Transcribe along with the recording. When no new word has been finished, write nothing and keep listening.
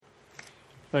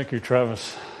Thank you,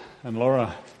 Travis and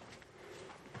Laura.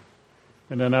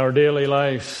 And in our daily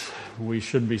lives, we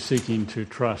should be seeking to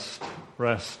trust,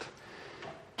 rest,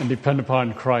 and depend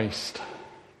upon Christ.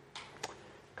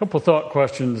 A couple thought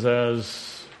questions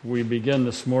as we begin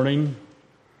this morning.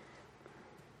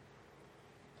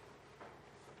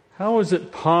 How is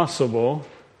it possible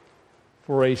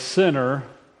for a sinner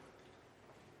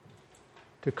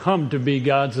to come to be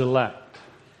God's elect?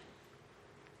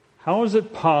 How is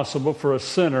it possible for a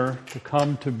sinner to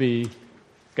come to be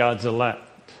God's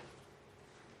elect?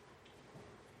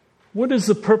 What is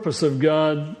the purpose of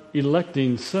God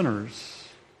electing sinners?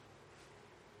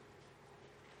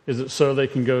 Is it so they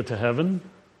can go to heaven?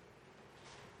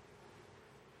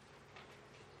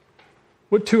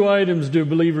 What two items do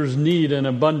believers need in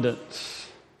abundance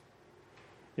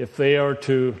if they are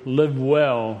to live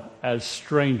well as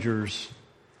strangers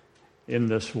in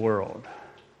this world?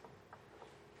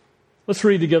 Let's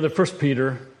read together 1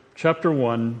 Peter chapter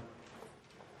 1,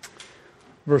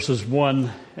 verses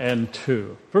 1 and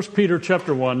 2. 1 Peter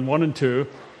chapter 1, 1 and 2.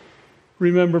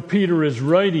 Remember, Peter is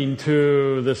writing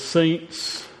to the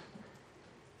saints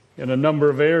in a number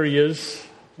of areas,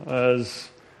 as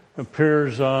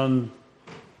appears on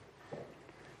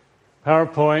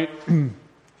PowerPoint. It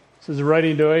says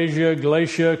writing to Asia,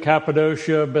 Galatia,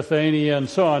 Cappadocia, Bithynia, and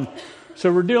so on.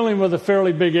 So we're dealing with a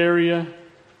fairly big area,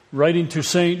 writing to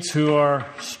saints who are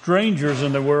strangers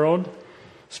in the world,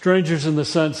 strangers in the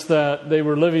sense that they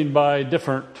were living by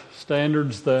different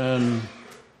standards than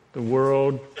the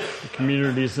world, the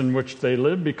communities in which they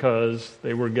lived, because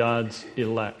they were God's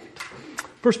elect.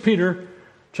 1 Peter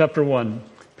chapter 1.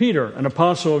 Peter, an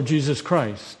apostle of Jesus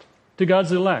Christ, to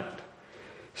God's elect,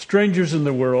 strangers in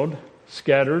the world,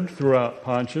 scattered throughout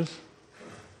Pontus,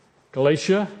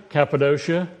 Galatia,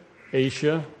 Cappadocia,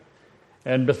 Asia,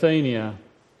 and Bithynia,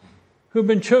 who have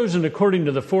been chosen according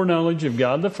to the foreknowledge of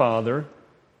God the Father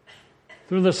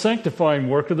through the sanctifying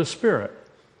work of the Spirit,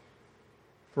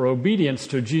 for obedience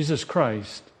to Jesus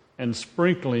Christ and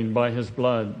sprinkling by His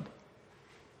blood.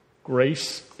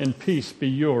 Grace and peace be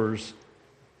yours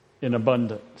in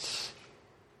abundance.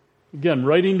 Again,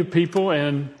 writing to people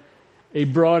in a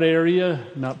broad area,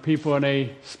 not people in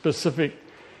a specific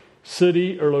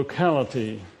city or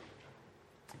locality.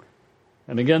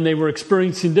 And again, they were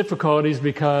experiencing difficulties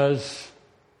because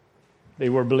they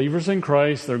were believers in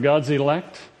Christ, they're God's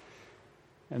elect,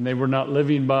 and they were not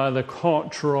living by the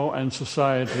cultural and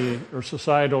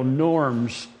societal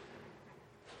norms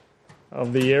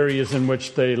of the areas in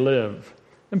which they live.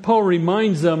 And Paul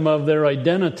reminds them of their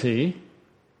identity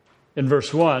in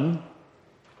verse 1.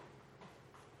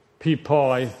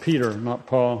 Peter, not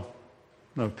Paul.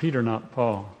 No, Peter, not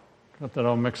Paul. Got that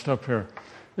all mixed up here.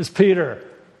 It's Peter.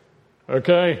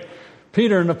 Okay?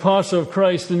 Peter, an apostle of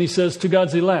Christ, and he says to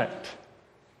God's elect.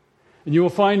 And you will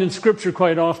find in Scripture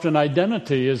quite often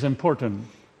identity is important.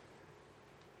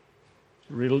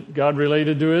 God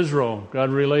related to Israel. God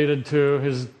related to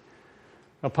His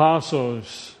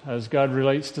apostles as God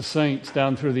relates to saints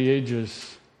down through the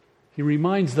ages. He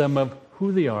reminds them of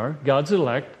who they are, God's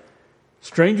elect,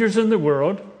 strangers in the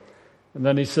world, and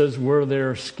then he says, where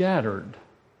they're scattered.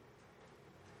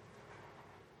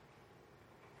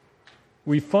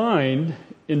 We find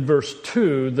in verse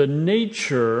 2 the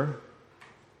nature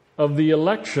of the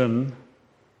election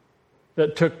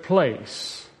that took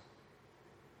place.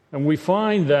 And we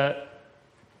find that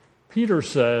Peter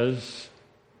says,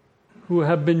 who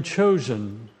have been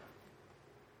chosen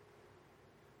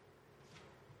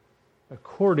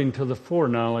according to the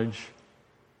foreknowledge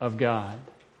of God.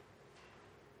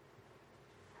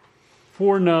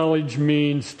 Foreknowledge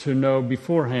means to know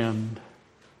beforehand,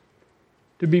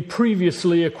 to be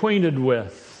previously acquainted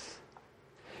with.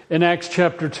 In Acts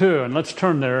chapter 2, and let's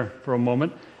turn there for a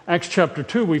moment. Acts chapter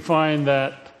 2, we find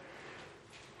that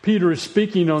Peter is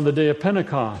speaking on the day of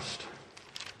Pentecost.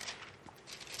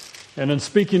 And in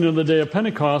speaking on the day of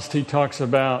Pentecost, he talks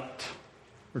about,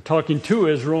 or talking to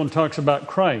Israel, and talks about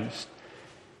Christ.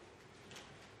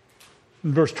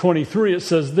 In verse 23, it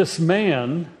says, this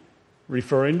man,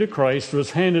 referring to Christ,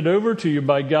 was handed over to you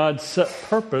by God's set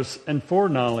purpose and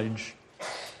foreknowledge.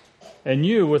 And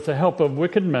you, with the help of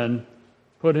wicked men,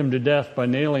 put him to death by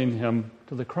nailing him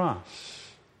to the cross.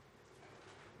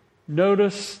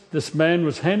 Notice this man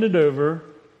was handed over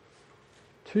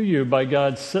to you by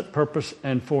God's set purpose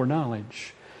and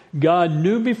foreknowledge. God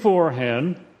knew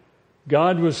beforehand,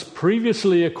 God was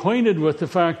previously acquainted with the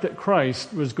fact that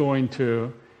Christ was going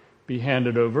to be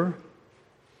handed over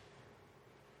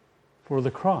for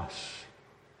the cross.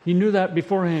 He knew that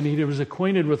beforehand. He was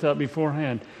acquainted with that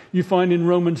beforehand. You find in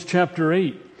Romans chapter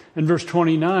 8 and verse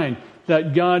 29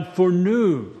 that God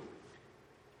foreknew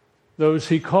Those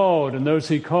he called, and those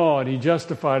he called, he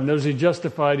justified, and those he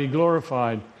justified, he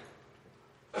glorified.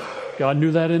 God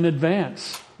knew that in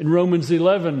advance. In Romans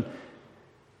 11,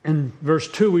 in verse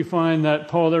 2, we find that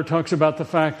Paul there talks about the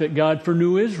fact that God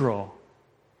foreknew Israel.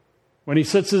 When he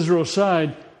sets Israel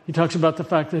aside, he talks about the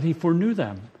fact that he foreknew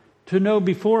them, to know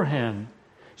beforehand.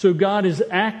 So God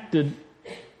acted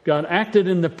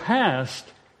in the past,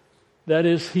 that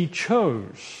is, he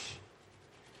chose.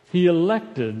 He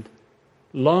elected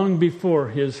long before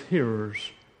his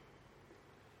hearers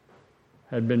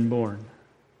had been born.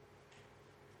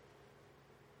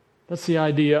 That's the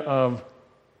idea of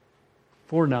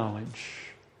foreknowledge.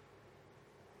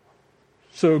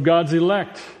 So God's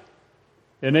elect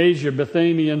in Asia,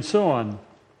 Bithynia, and so on,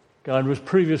 God was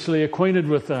previously acquainted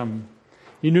with them.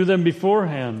 He knew them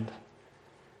beforehand.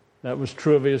 That was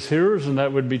true of his hearers, and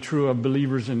that would be true of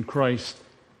believers in Christ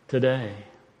today.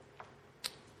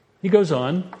 He goes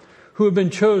on, who have been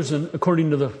chosen according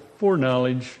to the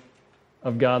foreknowledge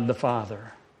of God the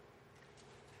Father.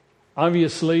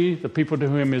 Obviously, the people to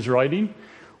whom he's writing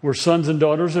were sons and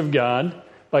daughters of God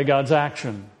by God's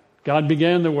action. God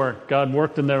began the work. God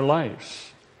worked in their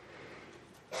lives.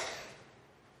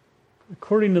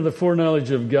 According to the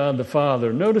foreknowledge of God the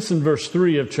Father, notice in verse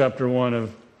 3 of chapter 1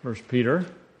 of 1 Peter,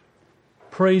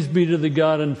 praise be to the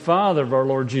God and Father of our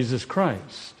Lord Jesus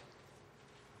Christ.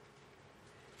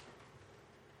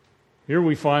 Here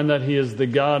we find that he is the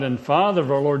God and Father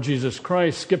of our Lord Jesus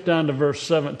Christ. Skip down to verse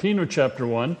 17 of chapter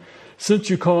 1. Since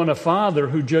you call on a Father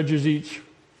who judges each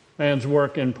man's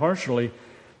work impartially,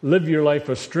 live your life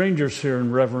as strangers here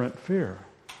in reverent fear.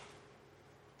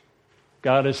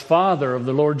 God is Father of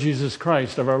the Lord Jesus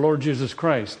Christ, of our Lord Jesus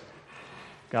Christ.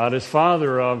 God is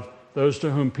Father of those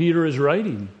to whom Peter is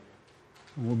writing,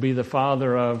 and will be the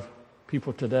Father of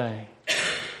people today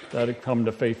that have come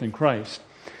to faith in Christ.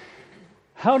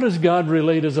 How does God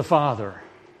relate as a father?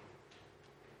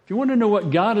 If you want to know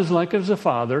what God is like as a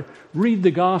father, read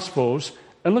the Gospels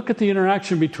and look at the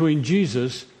interaction between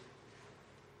Jesus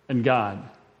and God,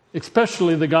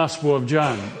 especially the Gospel of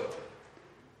John.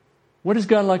 What is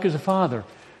God like as a father?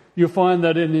 You'll find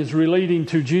that in his relating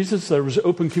to Jesus, there was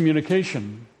open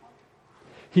communication.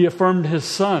 He affirmed his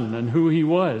Son and who he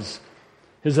was,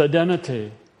 his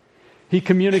identity. He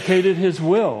communicated his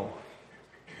will.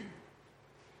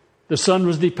 The Son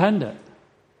was dependent.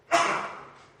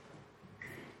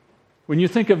 When you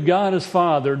think of God as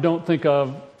Father, don't think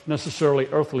of necessarily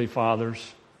earthly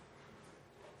fathers.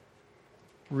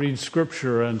 Read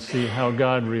Scripture and see how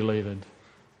God related.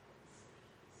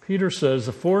 Peter says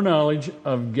the foreknowledge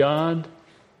of God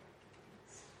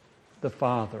the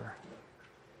Father.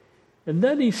 And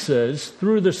then he says,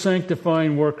 through the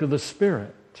sanctifying work of the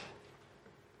Spirit.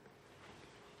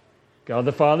 God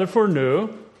the Father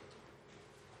foreknew,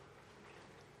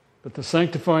 but the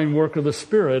sanctifying work of the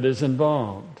Spirit is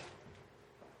involved.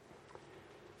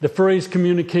 The phrase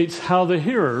communicates how the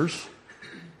hearers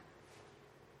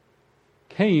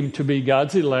came to be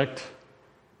God's elect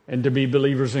and to be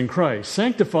believers in Christ.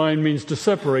 Sanctifying means to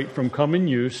separate from common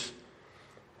use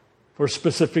for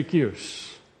specific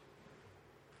use.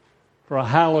 For a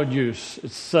hallowed use,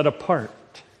 it's set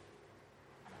apart.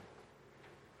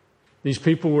 These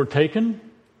people were taken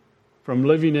from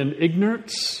living in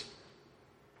ignorance,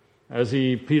 as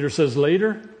Peter says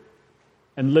later,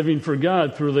 and living for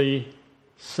God through the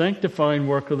sanctifying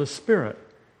work of the Spirit.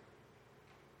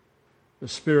 The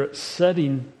Spirit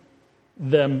setting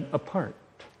them apart.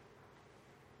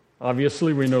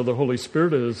 Obviously, we know the Holy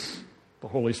Spirit is the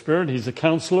Holy Spirit. He's a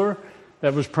counselor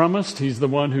that was promised. He's the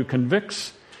one who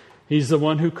convicts. He's the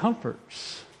one who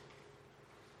comforts.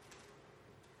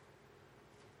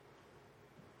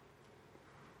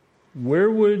 Where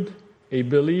would a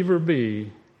believer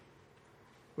be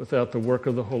without the work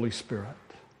of the Holy Spirit?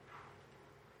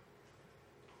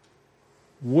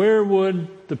 Where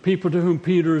would the people to whom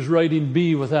Peter is writing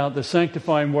be without the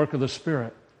sanctifying work of the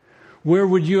Spirit? Where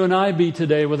would you and I be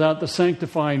today without the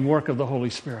sanctifying work of the Holy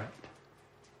Spirit?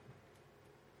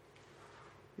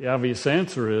 The obvious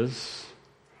answer is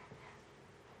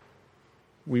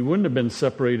we wouldn't have been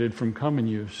separated from common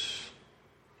use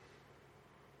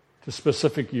to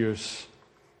specific use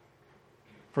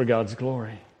for God's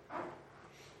glory.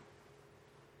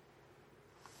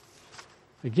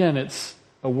 Again, it's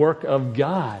a work of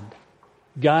God.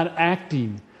 God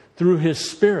acting through His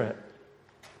Spirit.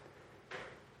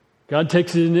 God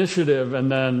takes the initiative,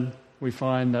 and then we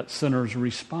find that sinners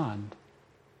respond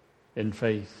in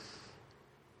faith.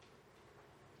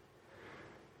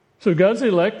 So God's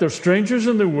elect, they're strangers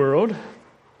in the world.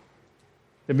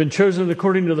 They've been chosen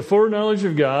according to the foreknowledge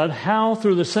of God. How?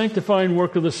 Through the sanctifying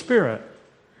work of the Spirit.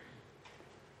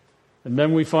 And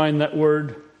then we find that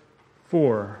word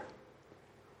for.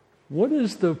 What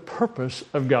is the purpose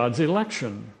of God's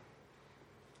election?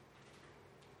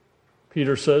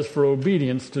 Peter says, for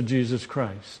obedience to Jesus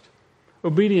Christ.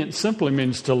 Obedience simply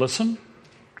means to listen,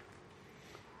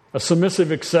 a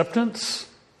submissive acceptance,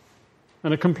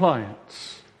 and a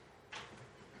compliance.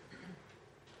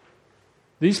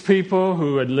 These people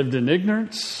who had lived in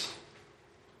ignorance,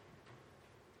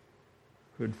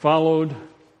 who had followed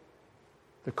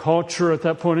the culture at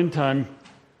that point in time,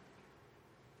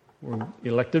 were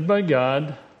elected by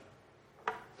God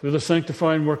through the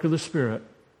sanctifying work of the Spirit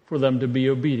for them to be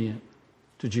obedient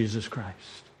to Jesus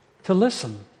Christ, to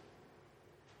listen,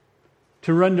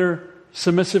 to render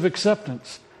submissive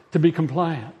acceptance, to be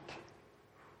compliant.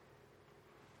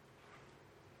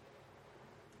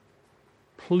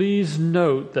 Please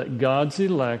note that God's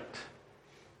elect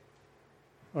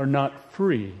are not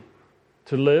free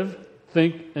to live,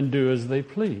 think, and do as they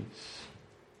please.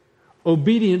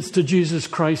 Obedience to Jesus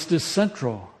Christ is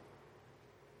central.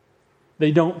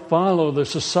 They don't follow the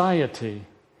society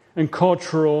and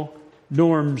cultural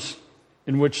norms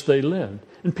in which they lived.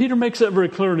 And Peter makes that very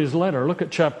clear in his letter. Look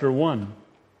at chapter 1,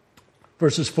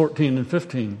 verses 14 and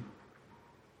 15.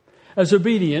 As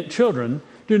obedient children,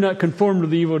 do not conform to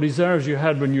the evil desires you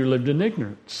had when you lived in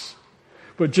ignorance.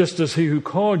 But just as he who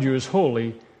called you is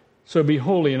holy, so be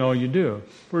holy in all you do.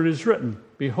 For it is written,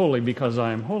 be holy because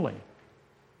I am holy.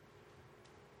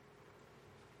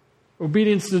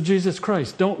 Obedience to Jesus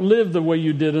Christ. Don't live the way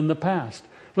you did in the past.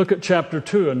 Look at chapter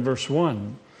 2 and verse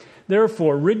 1.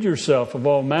 Therefore, rid yourself of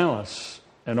all malice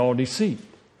and all deceit,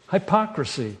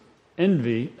 hypocrisy,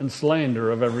 envy, and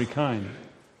slander of every kind.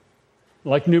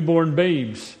 Like newborn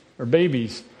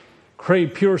babies,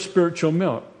 crave pure spiritual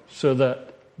milk, so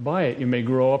that by it you may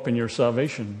grow up in your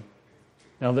salvation,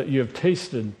 now that you have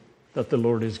tasted that the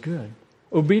Lord is good.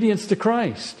 Obedience to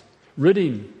Christ,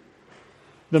 ridding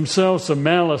themselves of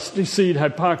malice, deceit,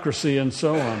 hypocrisy, and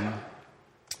so on.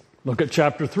 Look at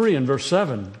chapter 3 and verse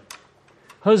 7.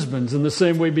 Husbands, in the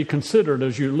same way be considered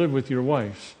as you live with your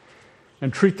wives,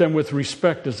 and treat them with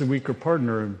respect as a weaker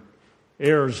partner, and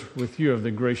heirs with you of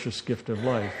the gracious gift of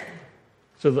life,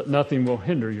 so that nothing will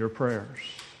hinder your prayers.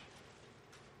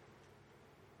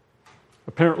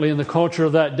 Apparently, in the culture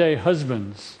of that day,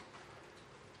 husbands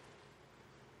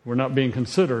were not being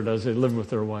considered as they lived with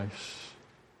their wives.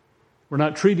 We're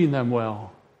not treating them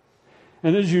well.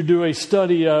 And as you do a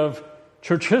study of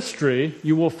church history,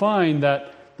 you will find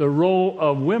that the role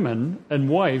of women and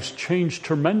wives changed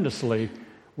tremendously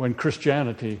when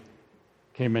Christianity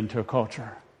came into a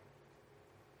culture.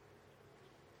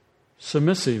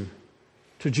 Submissive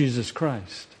to Jesus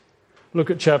Christ.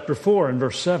 Look at chapter 4 and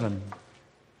verse 7.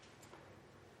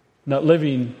 Not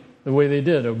living the way they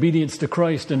did. Obedience to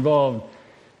Christ involved.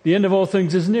 The end of all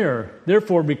things is near.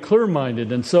 Therefore, be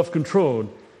clear-minded and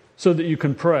self-controlled so that you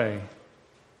can pray.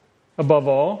 Above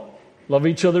all, love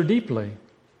each other deeply,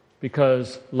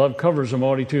 because love covers a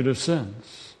multitude of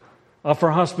sins.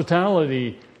 Offer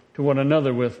hospitality to one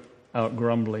another without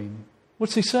grumbling.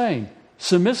 What's he saying?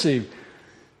 Submissive.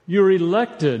 You're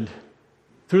elected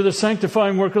through the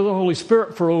sanctifying work of the Holy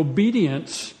Spirit for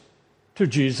obedience to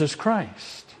Jesus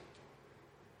Christ.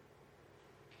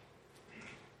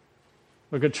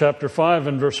 Look at chapter 5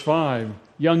 and verse 5.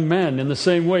 Young men, in the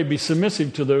same way, be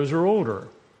submissive to those who are older.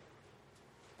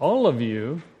 All of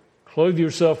you, clothe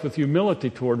yourself with humility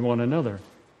toward one another,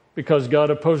 because God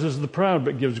opposes the proud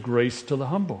but gives grace to the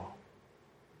humble.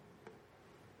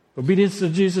 Obedience to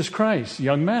Jesus Christ,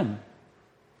 young men.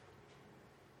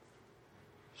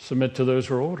 Submit to those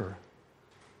who are older.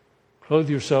 Clothe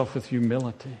yourself with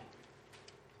humility.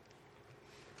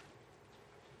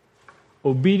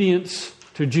 Obedience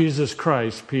to Jesus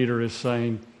Christ, Peter is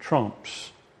saying,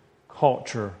 trumps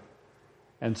culture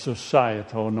and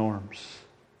societal norms.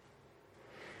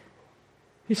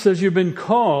 He says you've been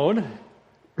called,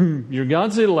 you're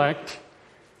God's elect,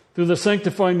 through the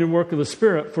sanctifying work of the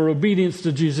Spirit for obedience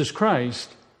to Jesus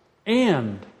Christ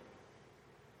and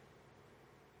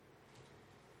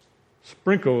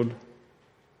sprinkled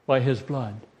by His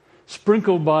blood.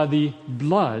 Sprinkled by the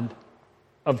blood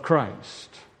of Christ.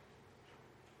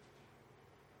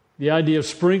 The idea of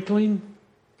sprinkling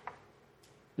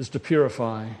is to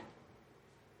purify,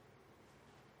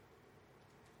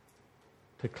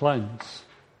 to cleanse.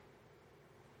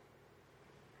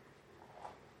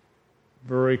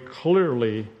 Very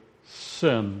clearly,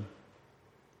 sin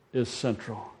is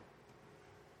central.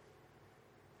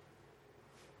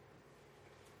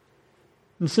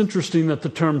 It's interesting that the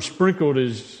term sprinkled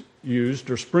is used,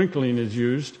 or sprinkling is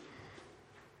used,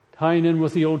 tying in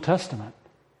with the Old Testament.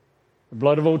 The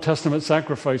blood of Old Testament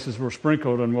sacrifices were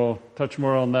sprinkled, and we'll touch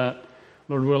more on that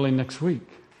Lord willing, next week.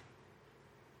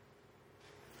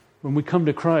 When we come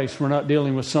to Christ, we're not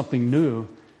dealing with something new.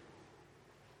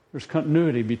 There's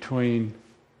continuity between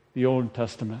the Old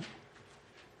Testament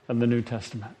and the New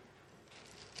Testament.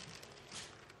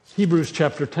 Hebrews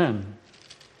chapter 10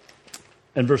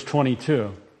 and verse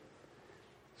 22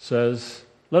 says,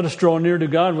 "Let us draw near to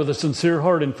God with a sincere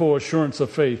heart and full assurance of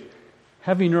faith,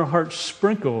 having our hearts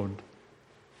sprinkled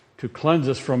to cleanse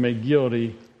us from a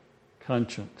guilty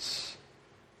conscience,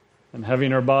 and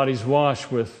having our bodies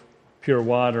washed with pure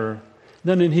water."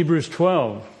 Then in Hebrews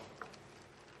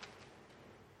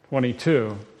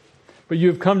 12:22, "But you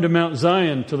have come to Mount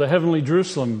Zion, to the heavenly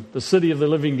Jerusalem, the city of the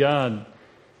living God.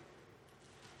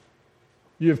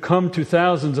 You have come to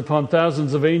thousands upon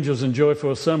thousands of angels in joyful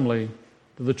assembly,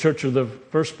 to the church of the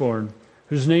firstborn,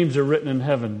 whose names are written in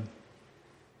heaven.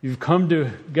 You've come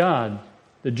to God,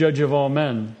 the judge of all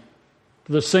men,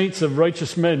 to the saints of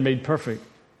righteous men made perfect,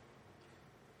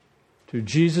 to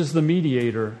Jesus the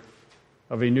mediator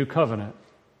of a new covenant,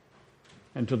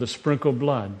 and to the sprinkled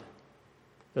blood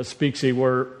that speaks a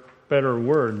better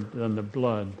word than the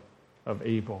blood of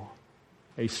Abel."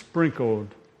 A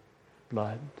sprinkled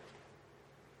blood.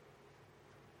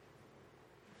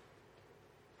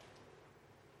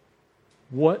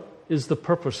 What is the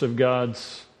purpose of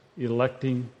God's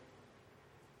electing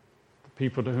the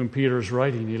people to whom Peter is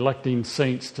writing, electing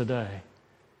saints today?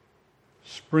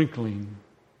 Sprinkling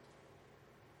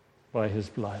by his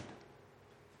blood.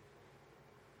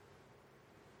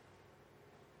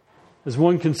 As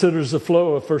one considers the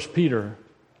flow of 1 Peter,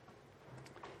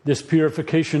 this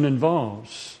purification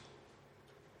involves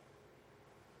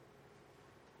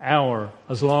our,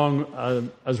 as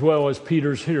well as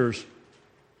Peter's hearers,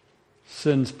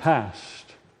 sins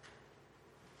past,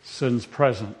 sins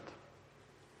present,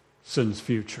 sins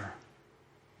future.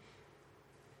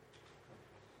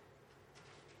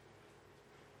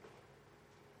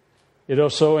 It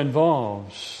also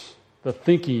involves the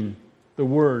thinking, the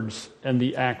words, and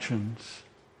the actions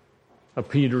of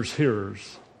Peter's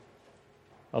hearers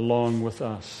along with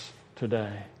us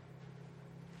today.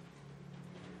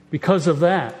 Because of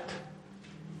that,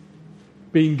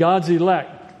 being God's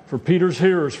elect for Peter's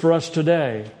hearers for us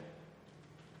today,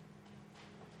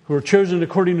 who are chosen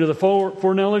according to the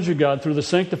foreknowledge of God through the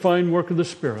sanctifying work of the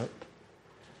Spirit,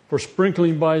 for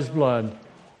sprinkling by his blood,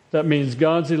 that means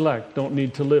God's elect don't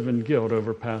need to live in guilt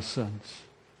over past sins.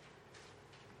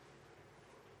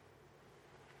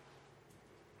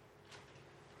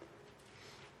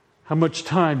 How much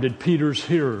time did Peter's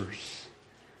hearers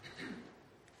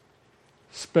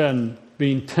spend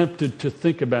being tempted to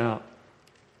think about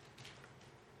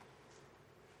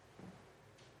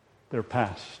their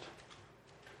past?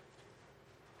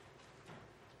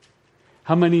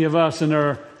 How many of us in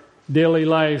our daily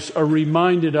lives are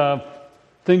reminded of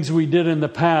things we did in the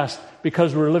past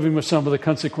because we're living with some of the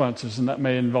consequences, and that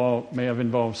may have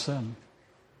involved sin?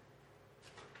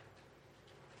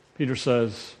 Peter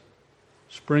says,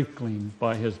 sprinkling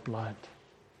by his blood.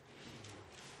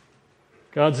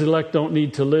 God's elect don't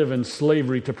need to live in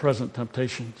slavery to present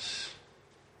temptations.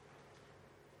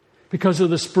 Because of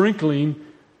the sprinkling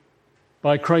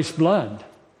by Christ's blood,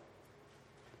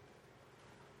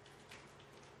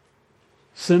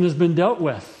 sin has been dealt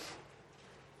with.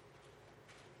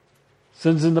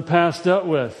 Sins in the past dealt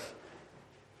with.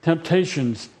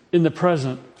 Temptations in the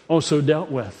present also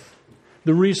dealt with.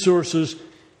 The resources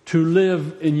to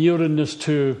live in yieldedness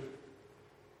to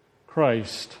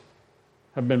Christ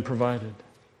have been provided.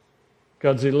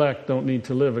 God's elect don't need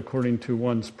to live according to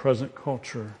one's present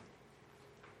culture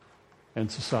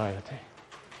and society.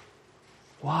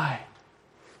 Why?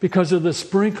 Because of the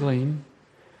sprinkling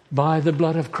by the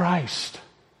blood of Christ.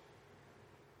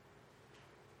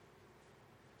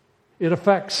 It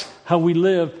affects how we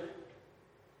live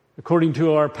according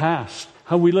to our past,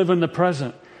 how we live in the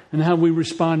present, and how we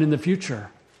respond in the future.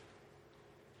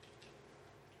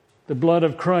 The blood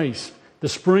of Christ, the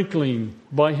sprinkling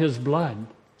by his blood,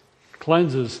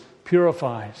 cleanses,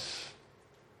 purifies.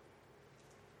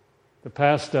 The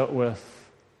past dealt with,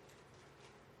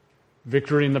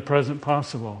 victory in the present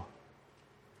possible,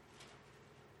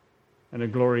 and a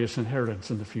glorious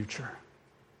inheritance in the future.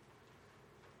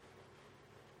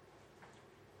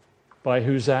 By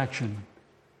whose action?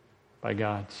 By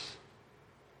God's.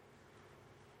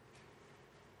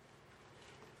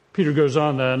 Peter goes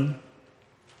on then,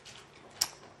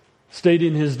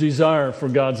 stating his desire for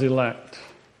God's elect.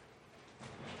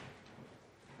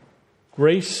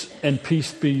 Grace and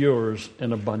peace be yours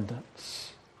in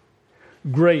abundance.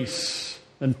 Grace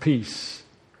and peace.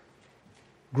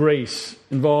 Grace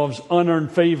involves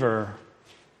unearned favor,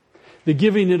 the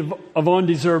giving of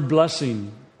undeserved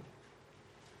blessing,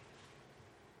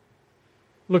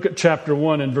 Look at chapter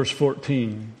 1 and verse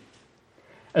 14.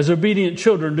 As obedient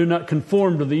children, do not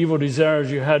conform to the evil desires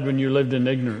you had when you lived in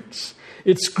ignorance.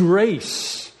 It's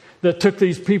grace that took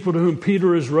these people to whom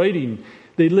Peter is writing.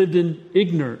 They lived in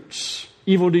ignorance,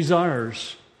 evil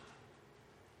desires,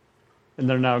 and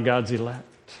they're now God's elect.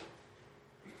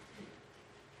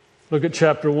 Look at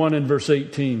chapter 1 and verse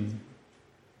 18.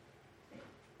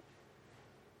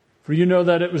 For you know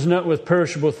that it was not with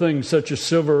perishable things such as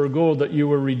silver or gold that you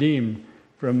were redeemed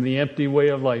from the empty way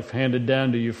of life handed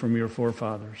down to you from your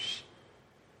forefathers,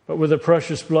 but with the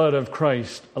precious blood of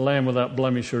Christ, a lamb without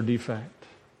blemish or defect.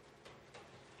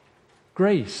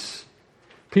 Grace.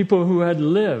 People who had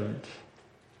lived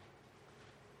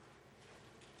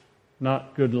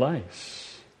not good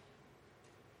lives.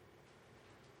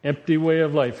 Empty way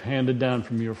of life handed down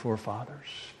from your forefathers.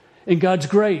 In God's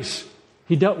grace,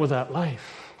 He dealt with that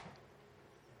life.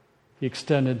 He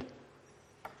extended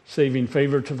saving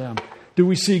favor to them. Do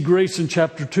we see grace in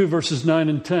chapter 2, verses 9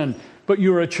 and 10? But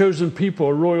you are a chosen people,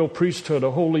 a royal priesthood,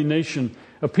 a holy nation,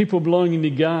 a people belonging to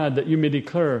God, that you may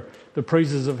declare the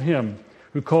praises of Him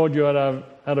who called you out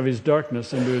of His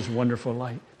darkness into His wonderful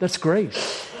light. That's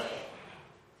grace.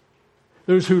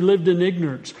 Those who lived in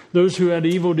ignorance, those who had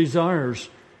evil desires,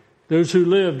 those who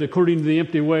lived according to the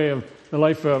empty way of the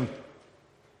life of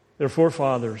their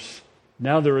forefathers,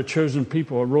 now they're a chosen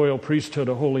people, a royal priesthood,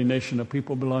 a holy nation, a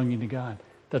people belonging to God.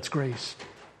 That's grace.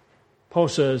 Paul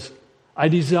says, I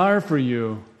desire for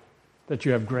you that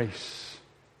you have grace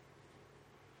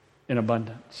in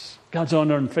abundance. God's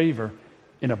honor and favor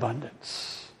in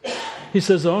abundance. He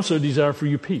says, I also desire for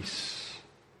you peace.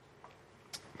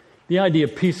 The idea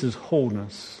of peace is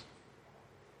wholeness,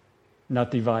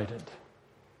 not divided.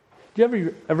 Do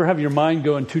you ever have your mind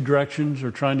go in two directions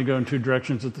or trying to go in two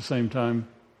directions at the same time?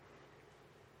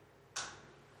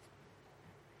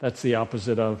 That's the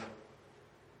opposite of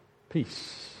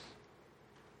peace.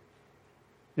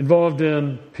 Involved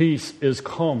in peace is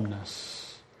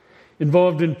calmness.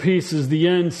 Involved in peace is the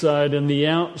inside and the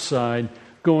outside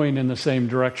going in the same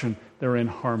direction. They're in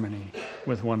harmony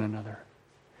with one another.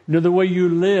 You know, the way you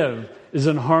live is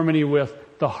in harmony with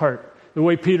the heart. The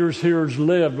way Peter's hearers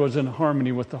lived was in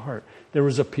harmony with the heart. There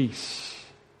was a peace.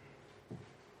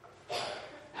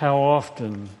 How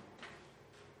often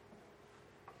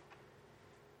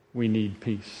we need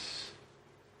peace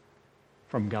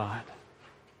from God.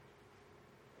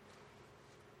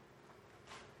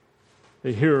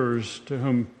 The hearers to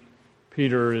whom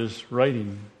Peter is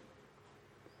writing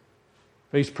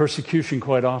face persecution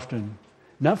quite often,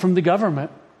 not from the government,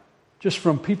 just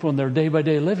from people in their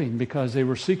day-by-day living, because they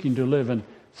were seeking to live in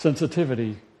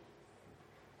sensitivity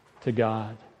to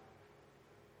God.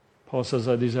 Paul says,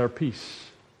 I desire peace,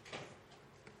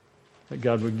 that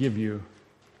God would give you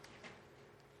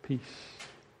peace.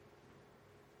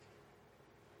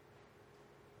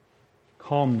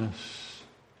 Calmness,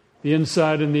 the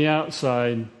inside and the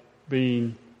outside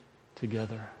being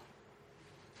together.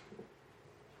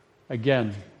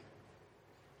 Again,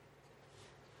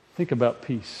 think about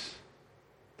peace.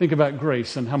 Think about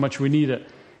grace and how much we need it.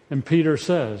 And Peter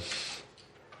says,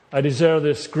 I desire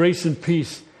this grace and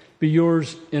peace be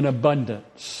yours in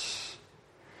abundance.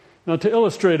 Now, to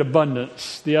illustrate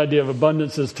abundance, the idea of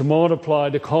abundance is to multiply,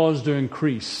 to cause to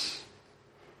increase.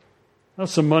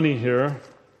 That's some money here.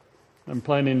 I'm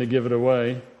planning to give it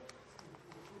away.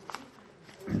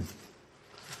 You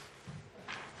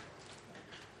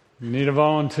need a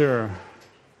volunteer.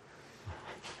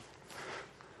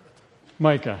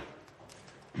 Micah.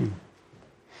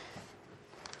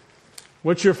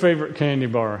 What's your favorite candy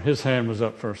bar? His hand was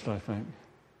up first, I think.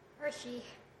 Hershey.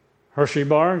 Hershey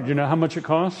bar? Do you know how much it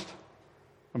cost?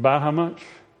 About how much?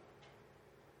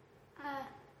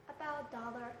 About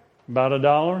 $1. About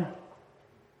 $1?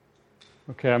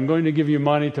 Okay, I'm going to give you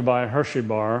money to buy a Hershey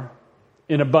bar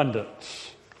in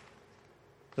abundance.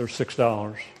 They're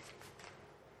 $6.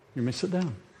 You may sit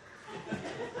down.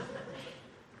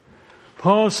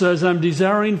 Paul says, I'm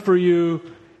desiring for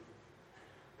you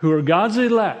who are God's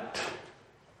elect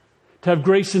to have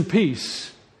grace and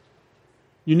peace.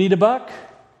 You need $1?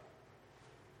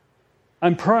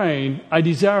 I'm praying, I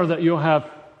desire that you'll have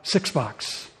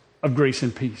 $6 of grace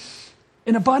and peace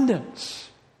in abundance.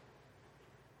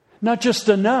 Not just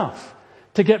enough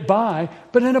to get by,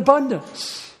 but in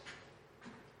abundance.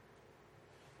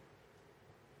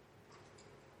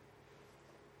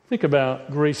 Think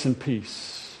about grace and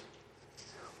peace.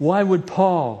 Why would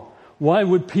Paul, why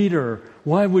would Peter,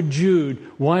 why would Jude,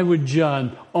 why would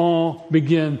John all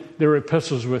begin their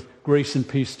epistles with grace and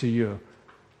peace to you?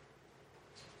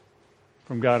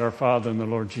 From God our Father and the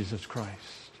Lord Jesus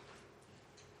Christ.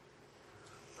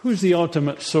 Who's the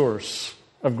ultimate source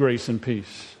of grace and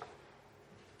peace?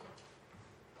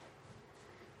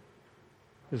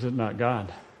 Is it not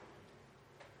God?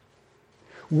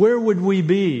 Where would we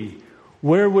be?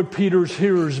 Where would Peter's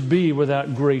hearers be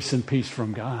without grace and peace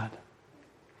from God?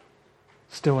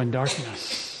 Still in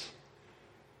darkness.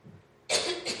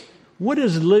 What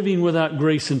is living without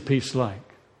grace and peace like?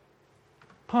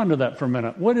 Ponder that for a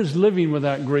minute. What is living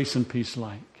without grace and peace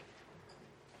like?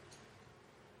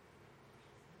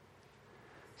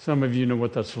 Some of you know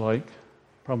what that's like.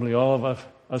 Probably all of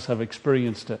us have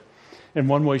experienced it in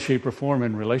one way, shape, or form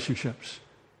in relationships.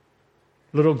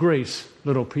 Little grace,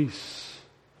 little peace.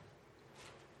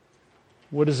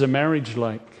 What is a marriage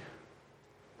like?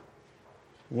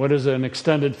 What is an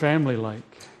extended family like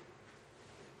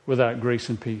without grace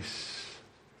and peace?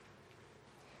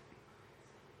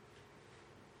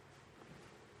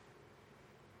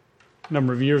 A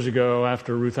number of years ago,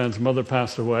 after Ruth Ann's mother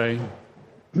passed away,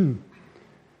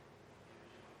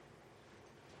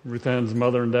 Ruth Ann's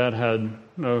mother and dad had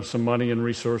some money and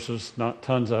resources, not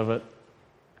tons of it.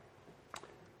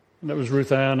 And it was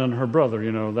Ruth Ann and her brother,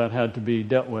 that had to be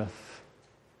dealt with.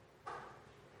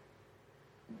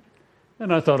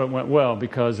 And I thought it went well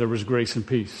because there was grace and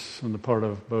peace on the part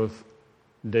of both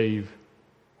Dave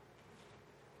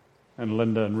and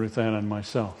Linda and Ruth Ann and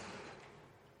myself.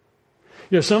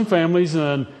 Some families,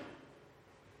 and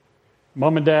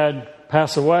mom and dad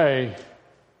pass away,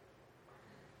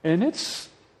 and it's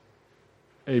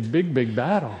a big, big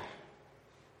battle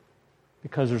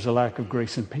because there's a lack of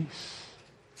grace and peace.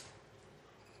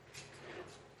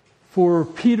 For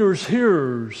Peter's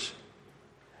hearers,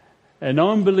 a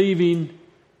believing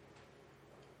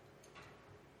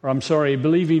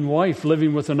wife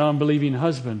living with a non-believing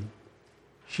husband,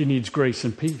 she needs grace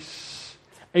and peace.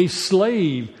 A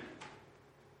slave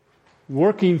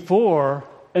working for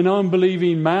an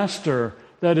unbelieving master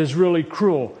that is really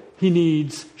cruel, she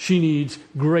needs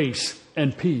grace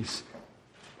and peace.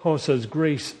 Paul says,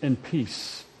 grace and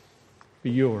peace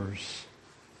be yours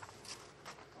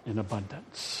in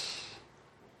abundance.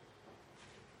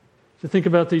 So think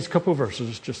about these couple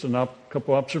verses, just a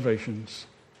couple observations.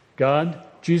 God,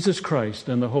 Jesus Christ,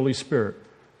 and the Holy Spirit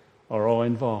are all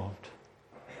involved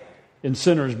in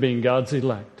sinners being God's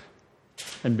elect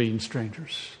and being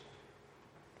strangers.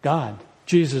 God,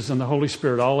 Jesus, and the Holy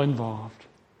Spirit all involved.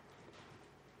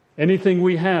 Anything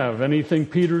we have, anything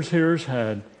Peter's hearers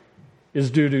had, is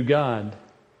due to God,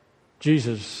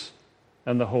 Jesus,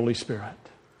 and the Holy Spirit.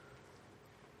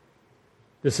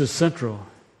 This is central.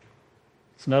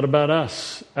 It's not about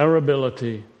us, our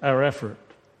ability, our effort.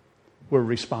 We're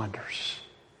responders.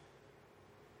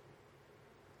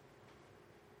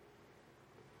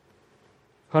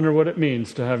 Ponder what it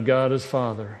means to have God as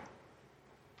Father.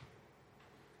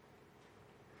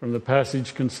 From the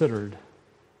passage considered,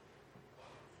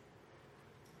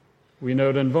 we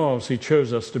know it involves He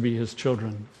chose us to be His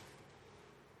children.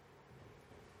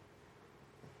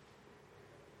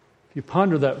 If you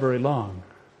ponder that very long,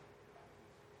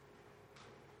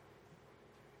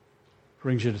 it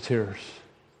brings you to tears.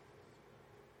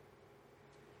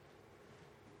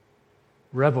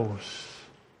 Rebels,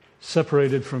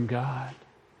 separated from God,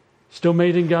 still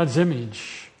made in God's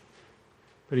image,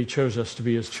 but He chose us to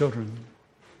be His children.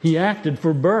 He acted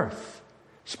for birth,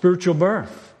 spiritual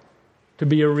birth, to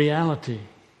be a reality.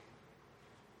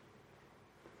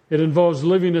 It involves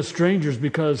living as strangers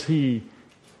because He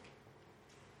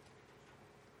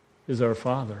is our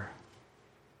Father.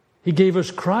 He gave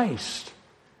us Christ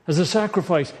as a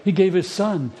sacrifice. He gave His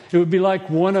Son. It would be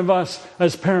like one of us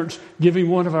as parents giving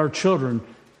one of our children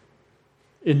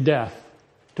in death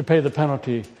to pay the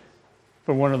penalty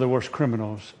for one of the worst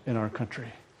criminals in our country.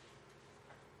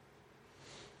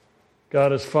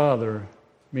 God as Father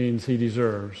means He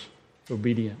deserves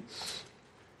obedience.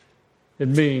 It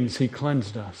means He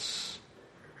cleansed us.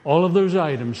 All of those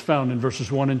items found in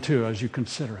verses 1 and 2 as you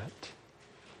consider it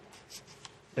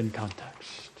in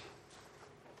context.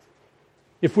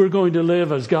 If we're going to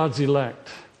live as God's elect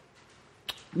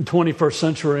in 21st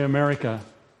century America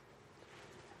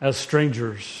as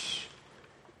strangers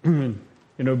in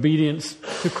obedience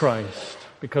to Christ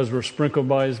because we're sprinkled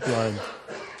by His blood,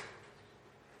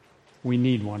 we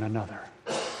need one another.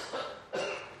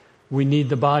 We need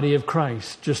the body of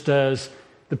Christ, just as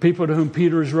the people to whom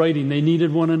Peter is writing, they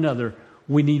needed one another.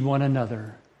 We need one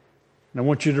another. And I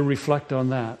want you to reflect on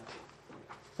that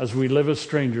as we live as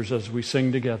strangers, as we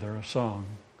sing together a song,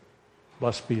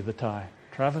 Blessed Be the Tie.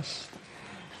 Travis?